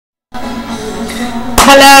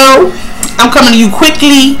Hello, I'm coming to you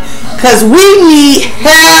quickly because we need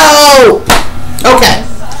help. Okay,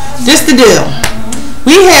 just the deal.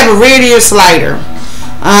 We have a radiator slider,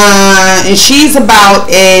 and she's about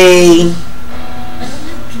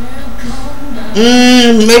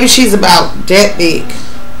maybe she's about that big.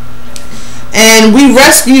 And we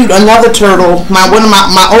rescued another turtle. My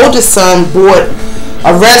oldest son bought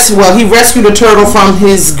he rescued a turtle from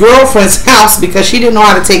his girlfriend's house because she didn't know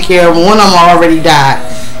how to take care of him. One of them already died,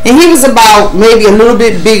 and he was about maybe a little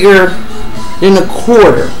bit bigger than a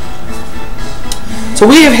quarter. So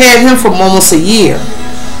we have had him for almost a year.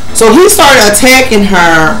 So he started attacking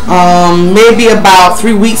her maybe about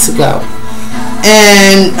 3 weeks ago,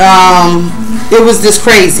 and it was just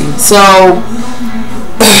crazy. So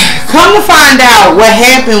come to find out, what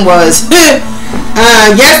happened was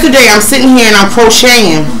yesterday I'm sitting here and I'm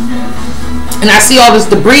crocheting, and I see all this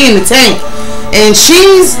debris in the tank, and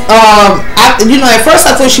she's at first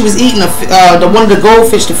I thought she was eating one of the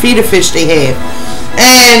goldfish, the feeder fish they have,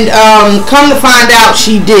 and come to find out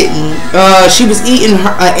she didn't. She was eating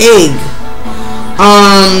an egg,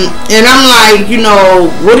 and I'm like,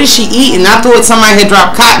 what is she eating? I thought somebody had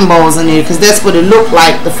dropped cotton balls in there because that's what it looked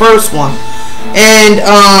like, the first one. And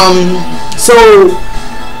so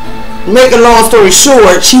make a long story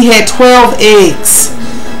short, she had 12 eggs.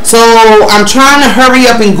 So I'm trying to hurry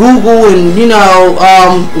up and Google, and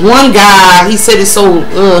one guy, he said it's so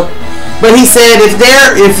but he said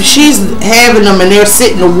if she's having them and they're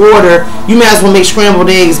sitting in the water, you might as well make scrambled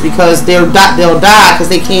eggs because they'll die because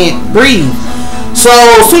they can't breathe. So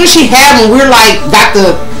as soon as she had them, we're like got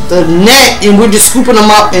the net, and we're just scooping them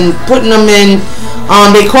up and putting them in.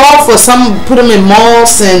 They call for put them in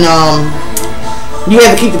moss, and you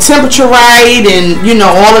have to keep the temperature right, and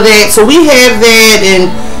all of that. So we have that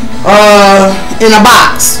in a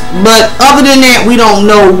box, but other than that, we don't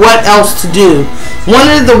know what else to do. One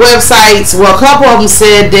of the websites, a couple of them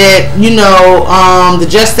said that the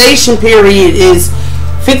gestation period is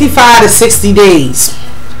 55 to 60 days.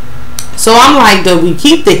 So I'm like, do we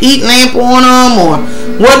keep the heat lamp on them, or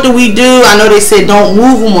what do we do? I know they said don't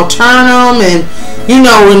move them or turn them, and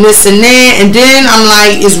and this and that. And then I'm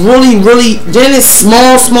like, it's really, then it's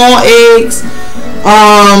small eggs.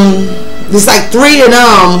 There's like 3 of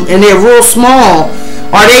them, and they're real small.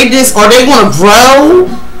 Are they going to grow,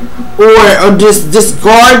 or just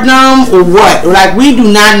guard them, or what? Like, we do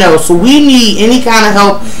not know. So we need any kind of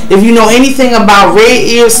help. If you know anything about red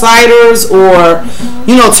ear sliders or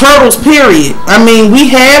turtles, period. I mean, we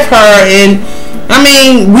have her, and I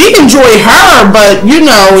mean, we enjoy her, but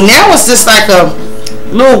now it's just like a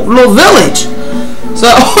little village. So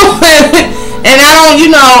and I don't,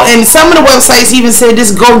 and some of the websites even said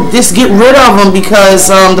just get rid of them because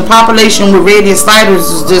the population with red ear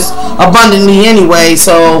sliders is just abundantly anyway.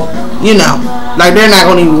 So like they're not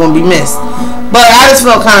even going to be missed. But I just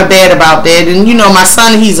felt kind of bad about that. And my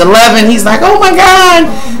son, he's 11. He's like, oh my God,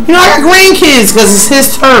 I got grandkids because it's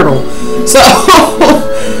his turtle. So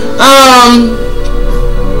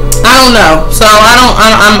I don't know. So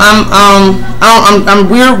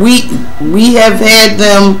we have had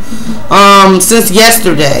them since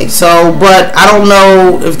yesterday. So, but I don't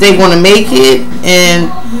know if they want to make it, and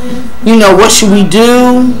what should we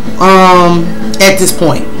do at this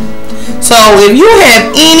point. So if you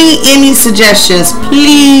have any suggestions,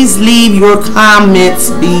 please leave your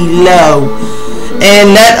comments below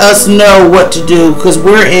and let us know what to do, because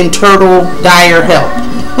we're in turtle dire help.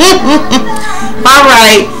 All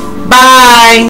right, bye.